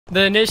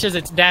the initials,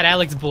 it's Dad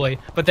Alex Boy.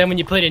 But then when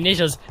you put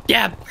initials,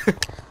 Dab.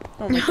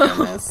 Oh my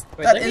goodness.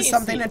 Wait, that is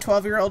something a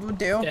 12-year-old would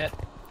do. Dad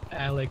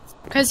Alex.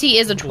 Because he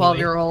is a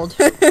 12-year-old.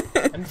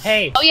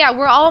 Hey. Oh yeah,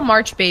 we're all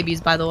March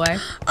babies, by the way.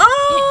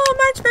 Oh,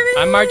 March baby.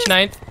 I'm March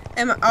 9th.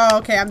 Oh,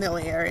 okay. I'm the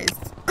only Aries.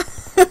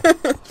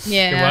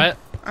 Yeah. You're what?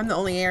 I'm the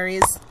only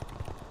Aries.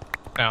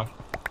 Oh.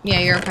 Yeah,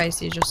 you're a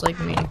Pisces, just like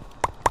me.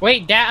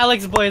 Wait, Dad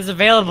Alex Boy is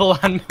available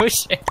on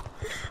Motion.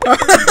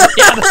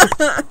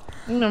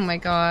 Oh my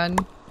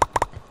god.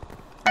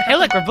 Hey,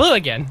 look, we're blue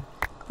again.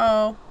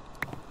 Oh.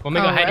 Want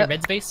me to go hide in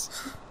red space?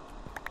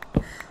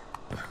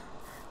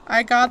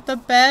 I got the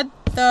bed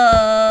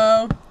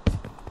though.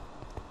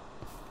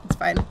 It's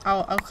fine.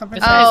 I'll come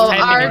inside. Oh,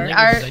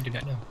 I do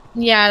not know.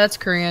 Yeah, that's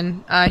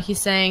Korean. He's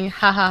saying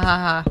ha ha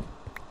ha ha.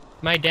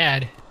 My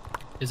dad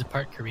is a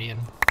part Korean,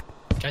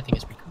 which I think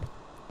is pretty cool.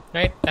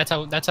 Right? That's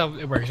how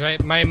it works,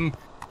 right?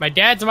 My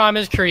dad's mom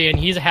is Korean.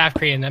 He's a half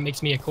Korean. That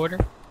makes me a quarter.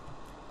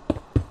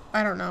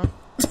 I don't know.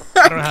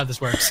 I don't know how this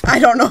works. I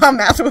don't know how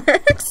math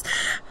works.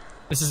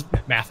 This is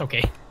math,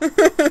 okay.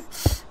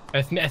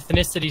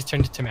 Ethnicities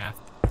turned to math.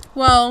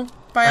 Well,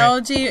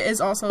 biology is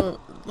also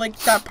like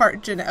that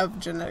part of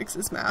genetics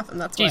is math,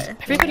 and that's Jeez, why.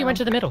 everybody went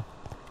to the middle.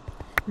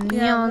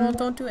 Yeah, well,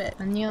 don't do it.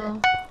 At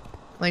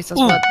least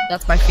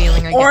that's my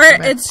feeling. I Or get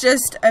from it. it's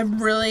just a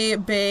really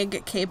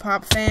big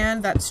K-pop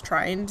fan that's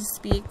trying to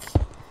speak.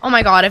 Oh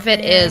my god, if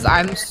it is,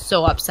 I'm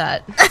so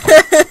upset.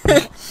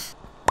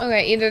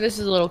 Okay, either this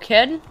is a little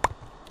kid,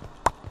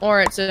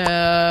 or it's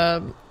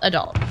a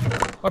adult.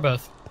 Or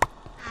both.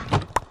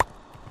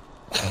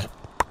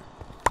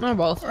 Or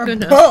both. Or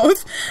Goodness.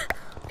 both.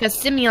 Because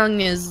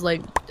Simyoung is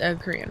like a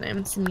Korean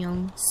name.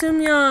 Simyoung.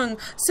 Sumyoung.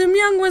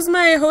 Sumyoung was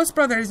my host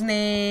brother's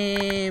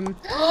name.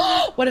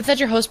 What if that's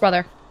your host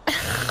brother?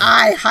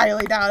 I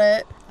highly doubt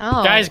it.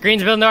 Oh. Guys,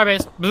 Greensville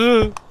Norbase.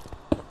 Boo.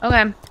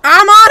 Okay.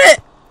 I'm on it!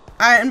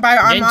 I'm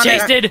Getting on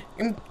chased. it.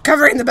 I'm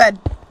covering the bed.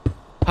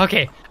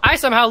 Okay, I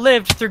somehow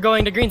lived through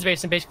going to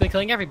Greenspace and basically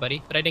killing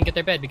everybody, but I didn't get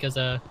their bed because,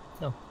 no,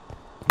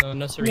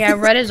 sorry. Yeah,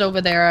 Red is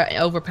over there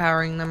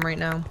overpowering them right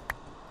now.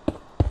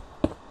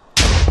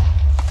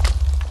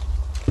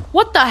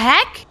 What the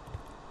heck?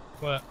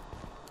 What?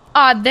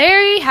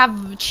 They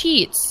have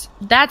cheats.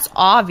 That's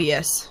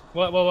obvious.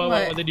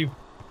 What they do?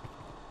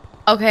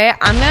 Okay,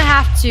 I'm gonna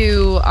have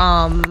to,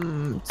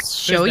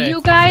 show Who's they?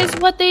 you guys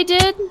what they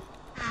did.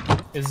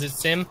 Is it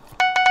Sim?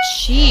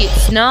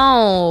 Cheats.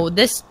 No,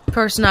 this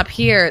person up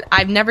here,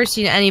 I've never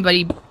seen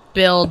anybody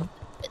build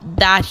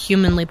that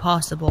humanly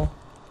possible.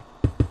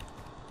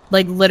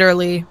 Like,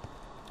 literally.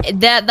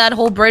 That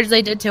whole bridge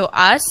they did to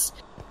us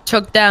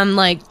took them,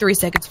 like, 3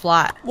 seconds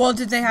flat. Well,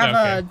 did they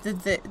have did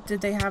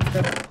they have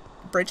the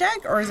bridge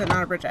egg, or is it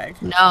not a bridge egg?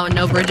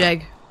 No bridge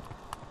egg.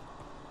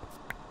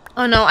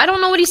 Oh no, I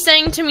don't know what he's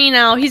saying to me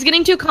now. He's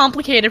getting too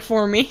complicated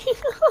for me.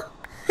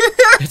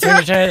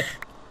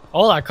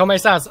 Hola, ¿cómo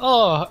estás?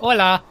 Oh,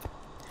 hola.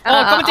 Oh,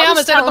 I'll come down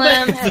just and tell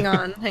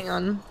him. Hang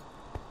on.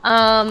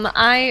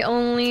 I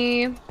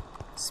only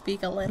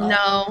Speak a little.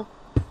 know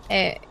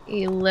a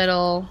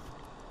little.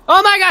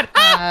 Oh my god!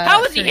 Ah,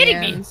 how is he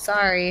hitting me?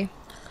 Sorry.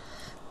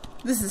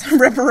 This is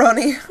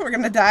ripperoni. We're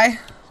gonna die.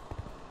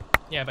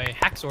 Yeah, by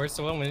hacksaws,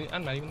 so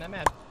I'm not even that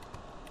mad.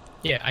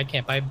 Yeah, I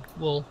can't buy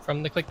wool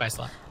from the quick buy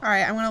slot.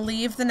 Alright, I'm gonna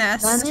leave the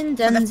nest for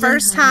the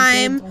first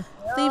time.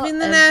 Leaving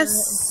the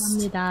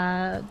nest.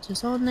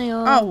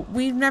 Oh,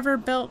 we've never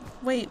built...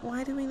 Wait,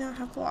 why do we not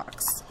have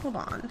blocks? Hold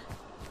on.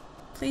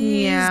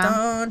 Please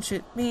don't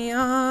shoot me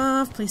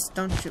off. Please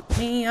don't shoot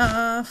me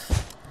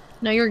off.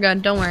 No, you're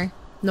good. Don't worry.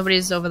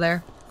 Nobody's over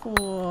there.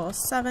 Cool.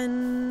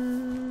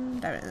 7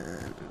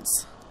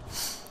 diamonds.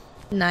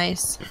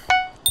 Nice.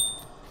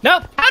 No!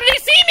 How did he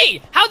see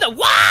me? How the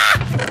what?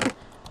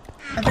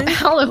 I think...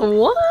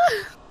 What?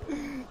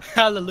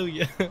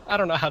 Hallelujah. I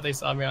don't know how they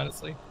saw me,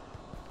 honestly.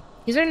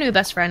 He's our new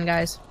best friend,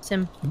 guys.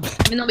 Sim.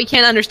 Even though we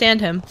can't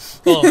understand him.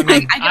 Well, I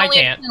mean, I I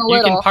can't.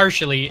 You can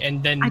partially,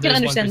 and then I can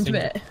understand a one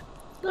bit.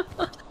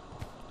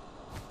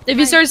 If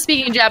he started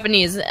speaking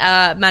Japanese,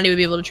 Maddie would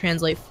be able to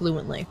translate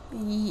fluently.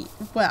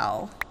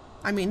 Well,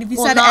 I mean, if you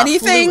Well, said not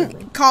anything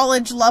fluently.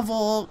 college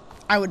level,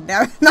 I would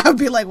never... I would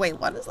be like, wait,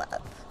 what is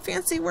that?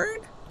 Fancy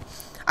word?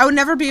 I would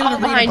never be able to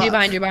read behind a you, book.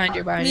 behind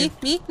you.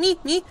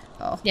 Me.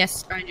 Oh.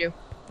 Yes, behind you.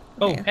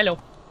 Oh, Okay. hello.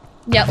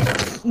 Yep.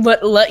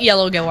 Let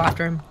Yellow go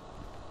after him.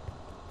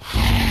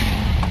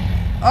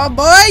 Oh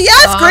boy,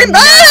 yes, green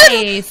bed!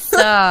 Nice.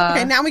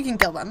 Okay, now we can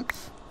kill them.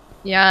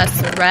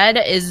 Yes, Red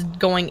is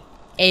going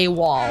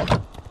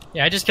AWOL.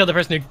 Yeah, I just killed the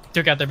person who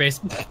took out their base.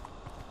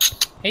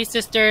 Hey,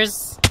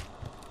 sisters.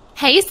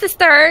 Hey,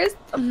 sisters.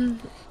 Hey,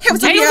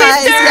 what's up, Hey, you guys?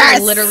 sisters!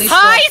 Yes. Literally.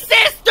 Hi,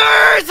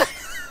 sisters!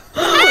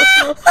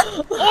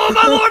 Oh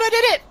my lord, I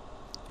did it!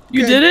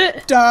 You Good. did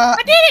it? Duh.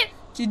 I did it!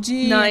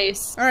 GG.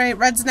 Nice. Alright,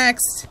 Red's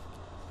next.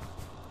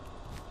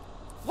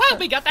 Wow,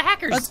 we got the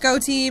hackers! Let's go,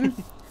 team.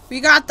 We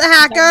got the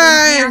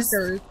hackers!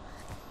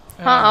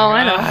 Oh,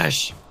 I know.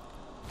 gosh.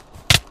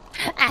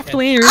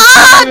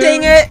 Ah,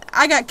 dang it!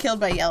 I got killed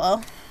by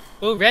yellow.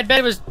 Oh, red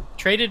bed was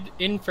traded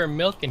in for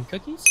milk and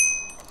cookies?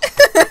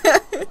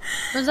 What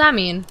does that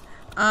mean?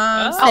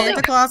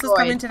 Santa Claus is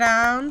coming to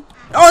town.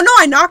 Oh no,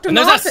 I knocked him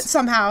off it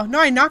somehow. No,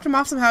 I knocked him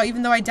off somehow,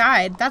 even though I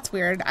died. That's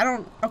weird. I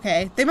don't.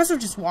 Okay, they must have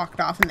just walked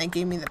off and they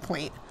gave me the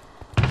point.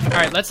 All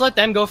right, let's let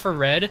them go for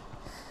red,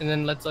 and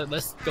then let's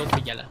go for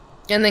yellow.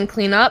 And then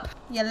clean up.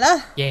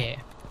 Yellow. Yeah.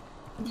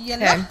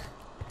 Yellow. Okay.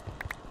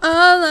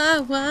 All I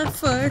want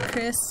for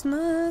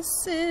Christmas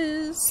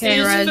is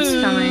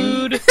red's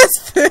coming.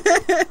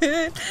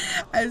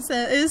 I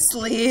said is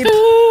sleep.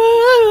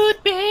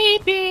 Food,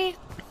 baby.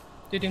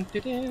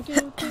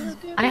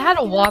 I had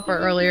a Whopper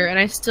earlier, and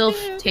I still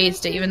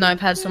taste it, even though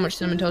I've had so much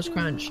Cinnamon Toast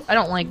Crunch. I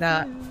don't like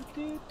that.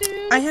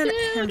 I had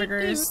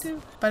hamburgers,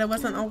 but it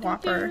wasn't a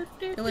Whopper.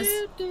 It was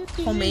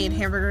homemade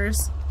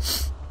hamburgers.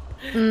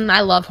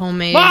 I love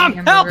homemade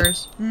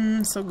hamburgers.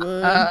 So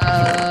good.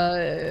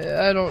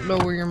 I don't know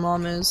where your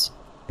mom is.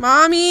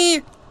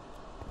 Mommy!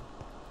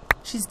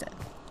 She's dead.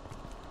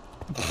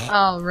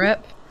 Oh,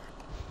 rip.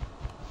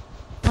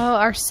 Oh,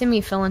 our Simmy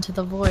fell into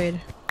the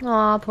void.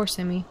 Aw, poor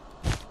Simmy.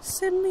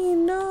 Simmy,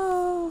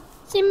 no.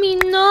 Simmy,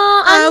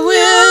 no. I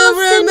will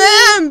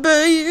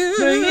remember you.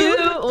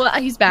 Well,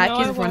 he's back. No,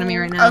 he's in front of me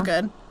right now. Oh,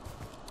 good.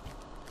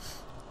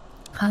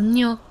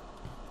 안녕.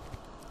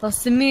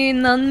 Simmy,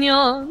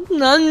 nanyo,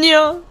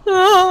 nanyo.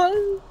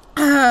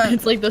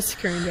 It's like the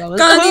screen drama.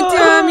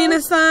 Konnichiwa,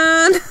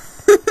 minasan.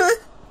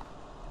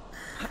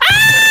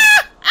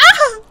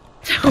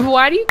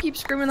 Why do you keep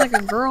screaming like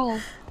a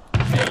girl?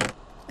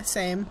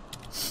 Same.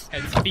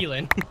 It's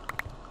feeling.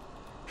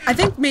 I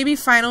think maybe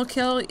final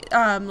kill,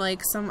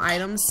 like some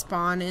items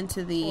spawn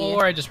into the.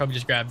 Or I just probably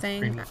just grabbed thing.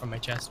 green from my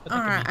chest. But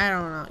Alright, I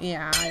don't know.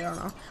 Yeah, I don't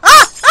know.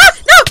 Ah! Ah!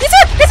 No! He's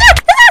here! He's here!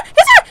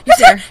 He's here! He's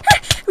here!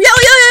 Yellow!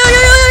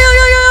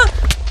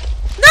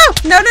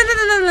 No!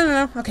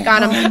 No! Okay.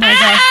 Got him.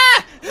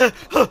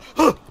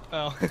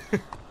 Oh.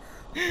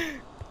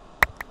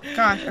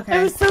 God, okay.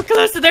 I was so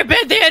close to their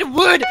bed. They had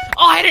wood.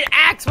 Oh, I had an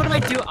axe. What am I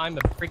doing? I'm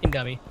a freaking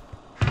dummy.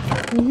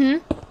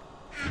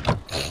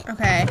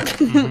 Okay.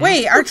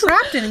 Wait, our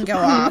trap didn't go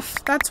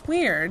off. That's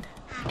weird.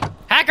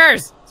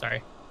 Hackers!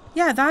 Sorry.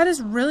 Yeah, that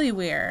is really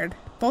weird.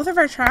 Both of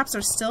our traps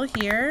are still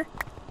here.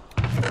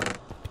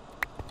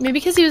 Maybe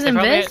because he was in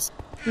Viz?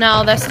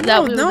 No, that's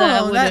that's the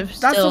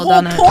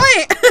whole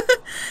point.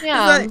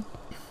 Yeah.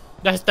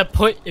 That's the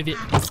point of it.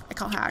 I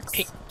call hacks.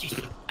 Hey,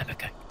 I'm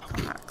okay.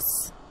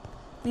 Hacks.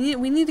 We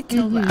need to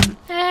kill them.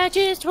 I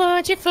just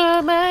want you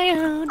for my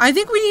own. I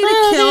think we need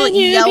to kill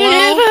Yellow.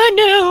 Never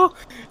know.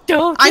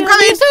 Don't I'm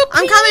coming. So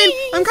I'm coming.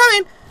 I'm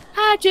coming.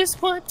 I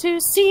just want to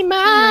see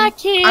my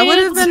kids. I would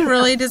have been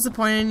really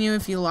disappointed in you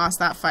if you lost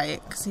that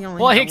fight because he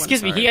only. Well, had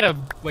excuse me. He had a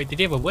wait. Did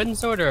he have a wooden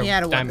sword or a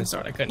diamond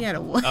sword? I couldn't. He had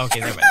a wooden. Oh,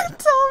 okay, never mind.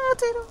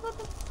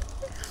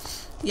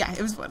 Yeah,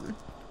 it was wooden.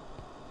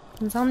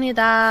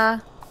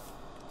 감사합니다.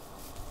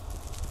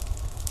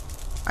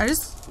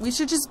 We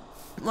should just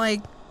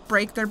like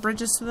break their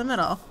bridges to the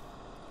middle.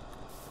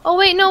 Oh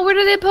wait, no. Where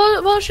did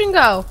the potion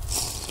go?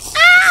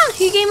 Ah!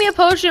 He gave me a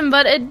potion,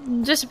 but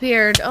it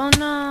disappeared. Oh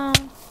no.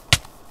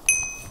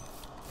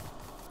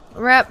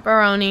 Rep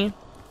Baroni.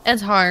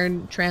 It's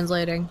hard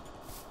translating.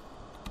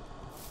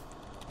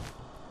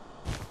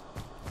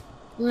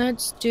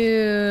 Let's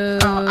do.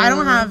 Oh, I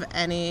don't have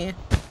any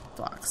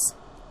blocks.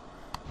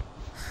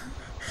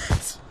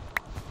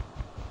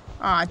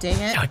 Aw, dang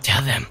it. Don't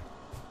tell them.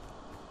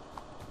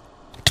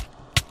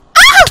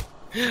 Ah!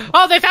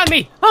 Oh, they found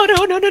me! Oh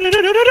no, no, no, no, no,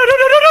 no, no, no, no,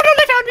 no, no, no,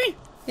 they found me!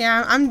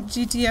 Yeah, I'm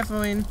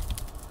GTFOing.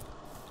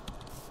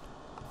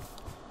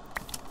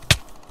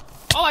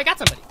 Oh, I got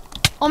somebody.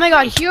 Oh my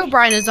god,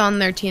 Herobrine is on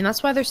their team.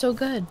 That's why they're so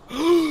good.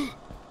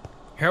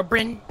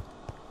 Herobrine?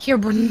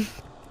 Herobrine.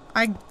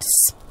 I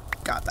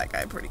got that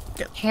guy pretty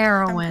good.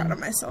 Heroin. I'm proud of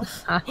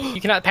myself. You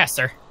cannot pass,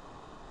 sir.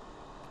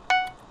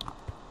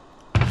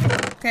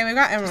 Okay, we've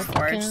got Emerald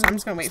Forge, so I'm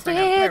just gonna wait for him.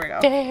 There we go.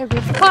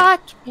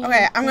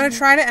 Okay, I'm gonna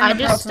try to end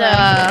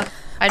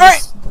I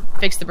just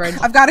fixed the bridge.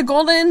 I've got a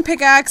golden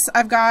pickaxe.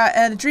 I've got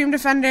a Dream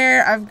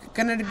Defender. I'm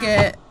gonna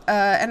get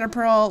Ender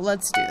Pearl.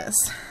 Let's do this.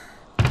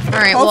 All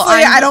right.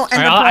 Hopefully, I don't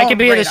Ender Pearl. I can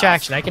be right a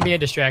distraction. Off. I can be a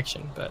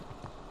distraction, but.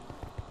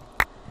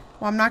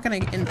 Well, I'm not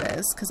gonna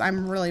invis because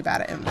I'm really bad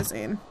at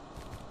invising.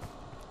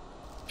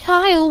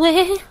 Kyle.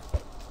 I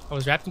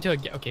was wrapped into a.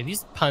 Okay,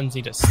 these puns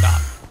need to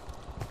stop.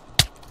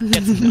 At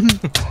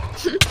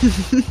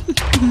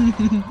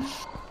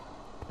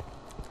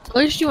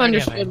least you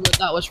understood what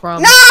that was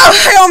from. No!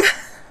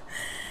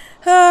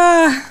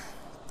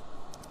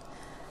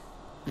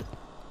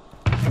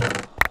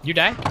 You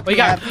die? Well, you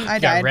got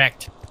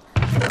wrecked.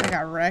 I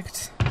got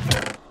wrecked.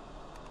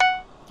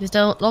 These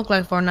don't look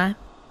like Fortnite.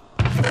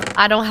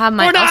 I don't have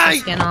my Elsa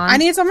skin on. I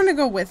need someone to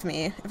go with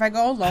me. If I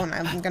go alone,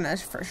 I'm gonna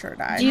for sure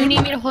die. Do you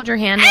need me to hold your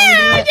hand while we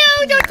do it?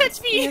 No, don't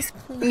touch me! Yes,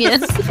 please.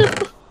 Yes.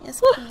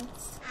 Yes, please.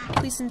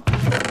 Please and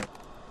please.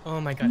 Oh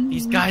my god,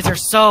 these guys are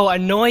so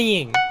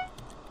annoying.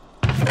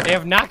 They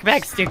have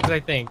knockback sticks, I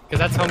think, because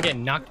that's how I'm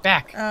getting knocked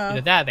back. Either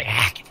that, or they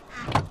hack it.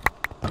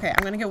 Okay,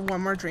 I'm gonna get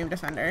one more Dream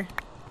Defender.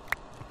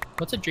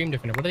 What's a Dream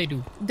Defender? What do they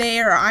do? They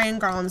are iron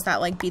golems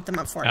that like beat them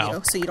up for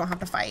you, so you don't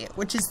have to fight,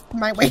 which is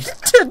my way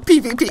to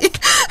PvP.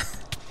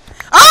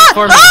 Ah!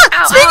 for me.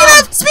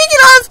 Ah!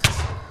 Speaking of!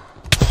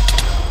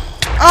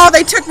 Oh,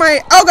 they took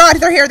my... Oh god,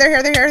 they're here.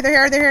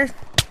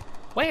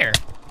 Where?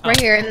 Right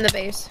here in the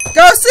base.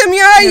 Go,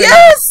 Simya!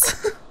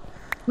 Yes!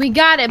 We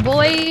got it,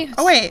 boy.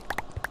 Oh wait,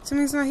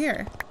 Simya's not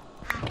here.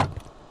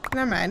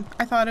 Never mind.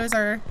 I thought it was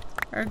our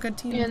good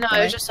team. Yeah, no,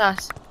 it was just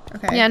us.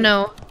 Okay. Yeah,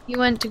 no. He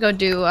went to go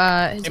do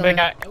his Maybe I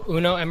got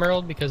Uno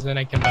Emerald because then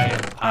I can buy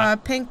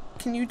it. Pink,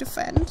 can you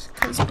defend?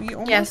 Because we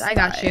almost Yes, I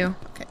got died. you.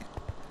 Okay.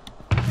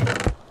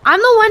 I'm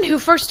the one who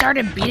first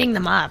started beating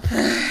them up.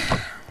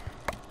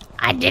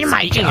 I did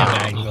my Speaking of job.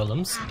 dying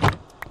golems.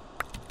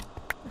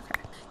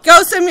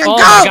 Go, Simya, Oh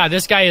go! my god,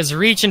 this guy is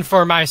reaching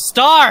for my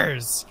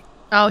stars!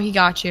 Oh, he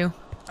got you.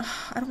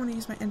 I don't want to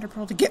use my ender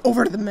pearl to get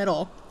over to the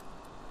middle.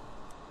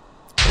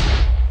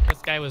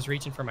 This guy was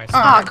reaching for my Oh,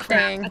 stars. crap.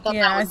 dang. I thought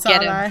Yeah, that I would saw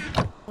get him.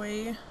 that.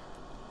 Wait.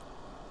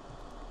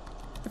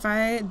 If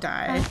I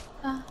die,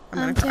 I'm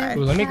gonna cry.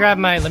 Ooh, let me grab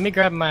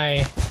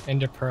my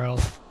ender pearl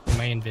in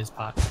my invis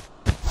pot.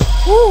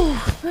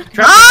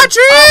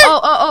 Audrey!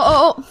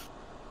 Oh.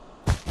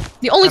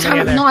 The only How time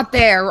many I'm are there? not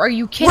there. Are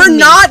you kidding We're me?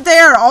 not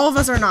there. All of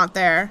us are not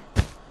there.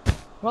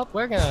 Well,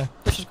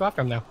 let's just go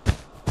after him now.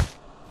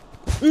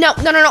 No.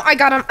 I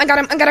got him.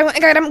 Gotta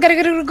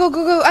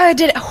go. I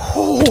did it.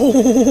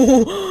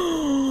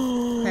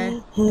 Okay.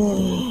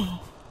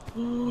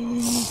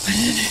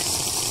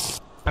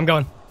 I'm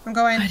going. I'm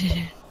going. I did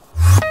it.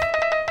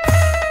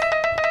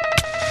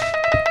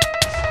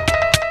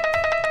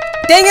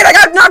 Dang it, I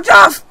got knocked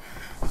off!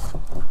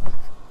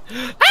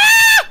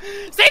 Ah!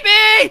 Save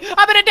me!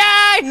 I'm gonna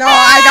die! No,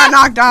 I got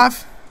knocked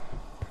off.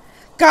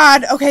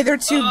 God, okay, they're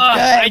too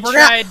I good.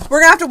 tried. We're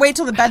gonna have to wait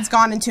till the bed's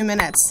gone in 2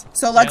 minutes.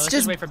 So let's just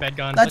just wait for bed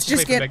gone. let's Let's just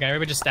wait get- for bed gone.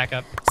 Everybody just stack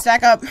up.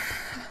 stack up.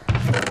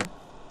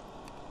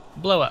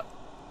 Blow up.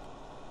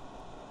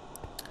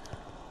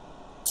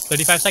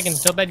 35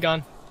 seconds till bed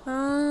gone.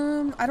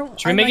 I don't.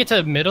 Should we make it to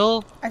the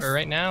middle I or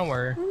right now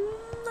or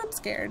I'm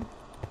scared.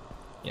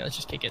 yeah, let's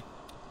just kick it.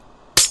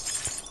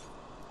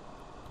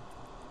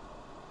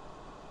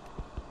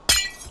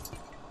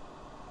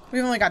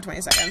 We've only got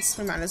 20 seconds.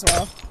 We might as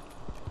well.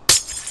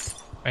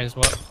 Might as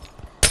well.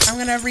 I'm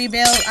gonna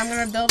rebuild. I'm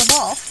gonna build a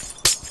ball.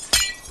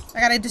 I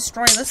gotta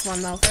destroy this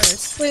one though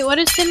first. Wait, what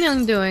is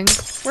Simyoung doing?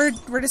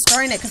 We're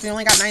destroying it because we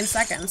only got 9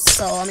 seconds.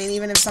 So I mean,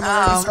 even if someone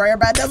were to Oh. destroy our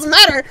bed, doesn't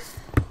matter.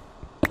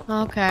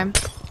 Okay.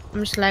 I'm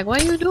just like,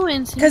 what are you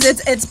doing? Because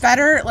it's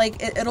better.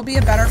 Like it'll be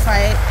a better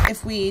fight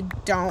if we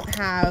don't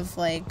have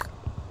like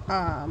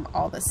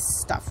all this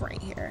stuff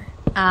right here.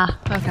 Ah,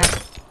 okay.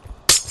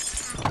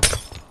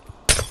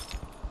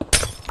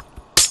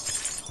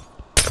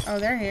 Oh,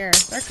 they're here.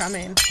 They're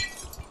coming.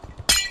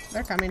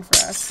 They're coming for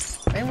us.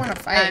 They want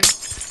to fight.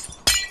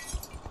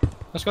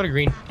 Let's go to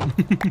green.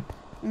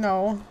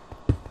 No.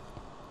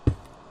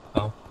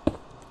 Oh.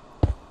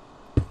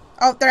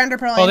 Oh, they're under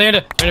pearling. Oh, they're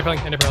ender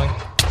pearling.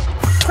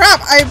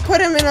 Crap! I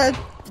put him in a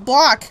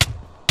block.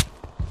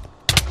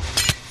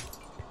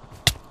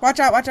 Watch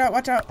out! Watch out!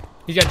 Watch out!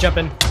 He's got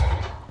jumping.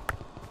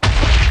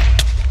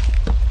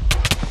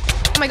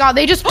 Oh my god,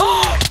 they just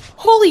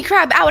holy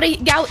crap, get out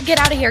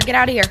of here, get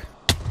out of here.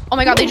 Oh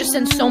my god, they just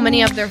sent so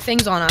many of their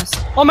things on us.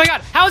 Oh my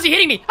god, how is he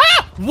hitting me?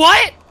 Ah!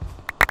 What?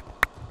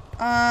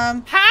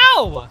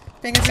 How?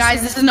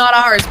 Guys, this is not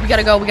ours. We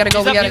gotta go, we gotta go.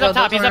 He's up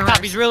top, Those he's up aren't top,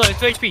 ours. he's real low, 2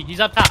 HP, he's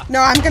up top. No,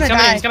 I'm gonna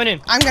die. He's coming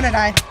in. I'm gonna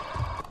die.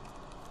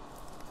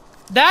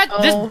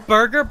 This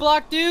burger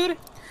block, dude?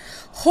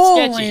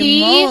 Holy Sketchy.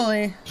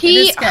 moly! It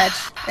is sketch.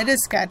 It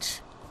is sketch.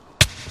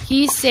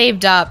 He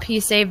saved up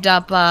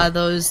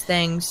those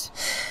things.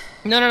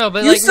 No,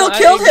 but You like still no,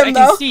 killed I him, can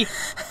though. See,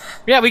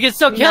 yeah, we could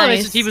still kill him. It's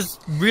Nice. just he was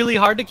really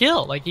hard to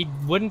kill. Like he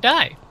wouldn't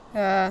die.